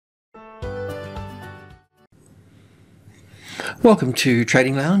Welcome to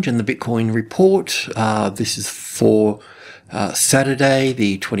Trading Lounge and the Bitcoin report. This is for Saturday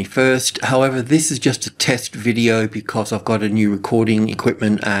the 21st. However, this is just a test video because I've got a new recording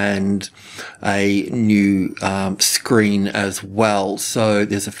equipment and a new screen as well. So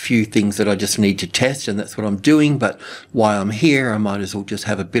there's a few things that I just need to test, and that's what I'm doing. But while I'm here, I might as well just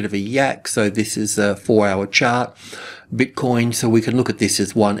have a bit of a yak. So this is a 4-hour chart. Bitcoin, so we can look at this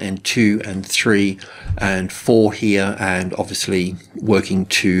as 1 and 2 and 3 and 4 here, and obviously working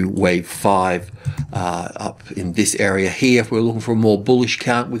to wave 5 up in this area here. If we're looking for a more bullish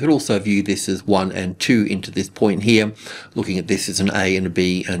count, we could also view this as 1 and 2 into this point here, looking at this as an A and a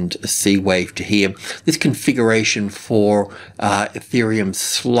B and a C wave to here. This configuration for Ethereum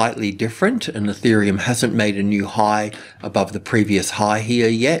slightly different, and Ethereum hasn't made a new high above the previous high here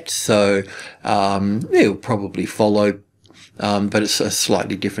yet, so it'll probably follow, but it's a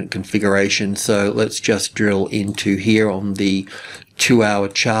slightly different configuration. So let's just drill into here on the 2-hour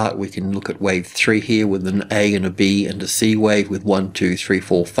chart. We can look at wave 3 here with an A and a B and a C wave with 1, 2, 3,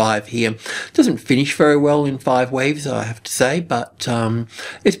 4, 5 here. Doesn't finish very well in 5 waves, I have to say, but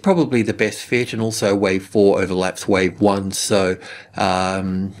it's probably the best fit, and also wave 4 overlaps wave 1. So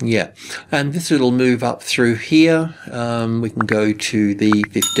yeah, and this little move up through here, we can go to the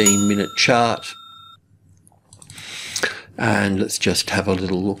 15-minute chart. And let's just have a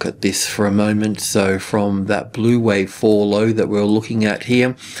little look at this for a moment. So from that blue wave 4 low that we're looking at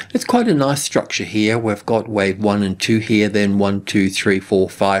here, it's quite a nice structure here. We've got wave 1 and 2 here, then 1, 2, 3, 4,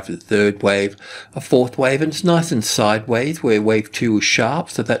 5, the third wave, a fourth wave, and it's nice and sideways where wave 2 is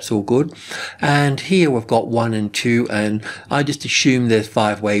sharp, so that's all good. And here we've got 1 and 2, and I just assume there's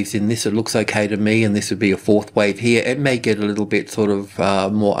 5 waves in this. It looks okay to me, and this would be a fourth wave here. It may get a little bit sort of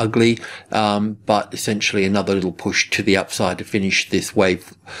more ugly, but essentially another little push to the upside to finish this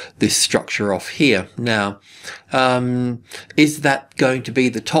wave, this structure off here. Now, is that going to be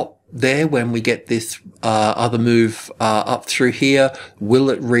the top there when we get this other move up through here? Will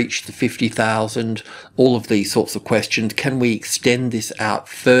it reach the 50,000? All of these sorts of questions. Can we extend this out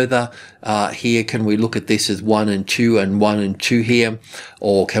further? Here, can we look at this as 1 and 2 and 1 and 2 here?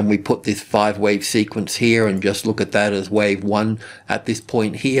 Or can we put this 5-wave sequence here and just look at that as wave 1 at this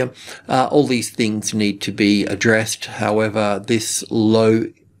point here? All these things need to be addressed. However, this low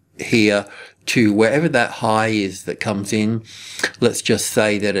here to wherever that high is that comes in, let's just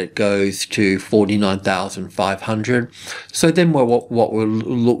say that it goes to 49,500. So then what we'll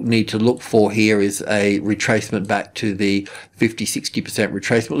need to look for here is a retracement back to the 50-60%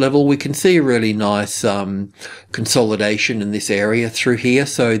 retracement level. We can see a really nice consolidation in this area through here,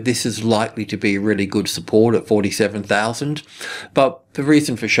 so this is likely to be really good support at 47,000. But the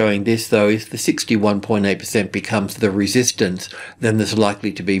reason for showing this, though, is the 61.8% becomes the resistance, then there's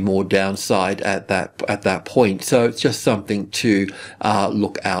likely to be more downside at that point. So it's just something to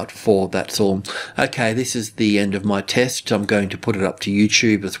look out for, that's all. Okay, this is the end of my test. I'm going to put it up to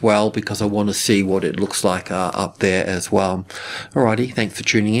YouTube as well because I want to see what it looks like up there as well. Alrighty, thanks for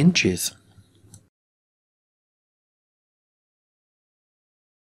tuning in. Cheers.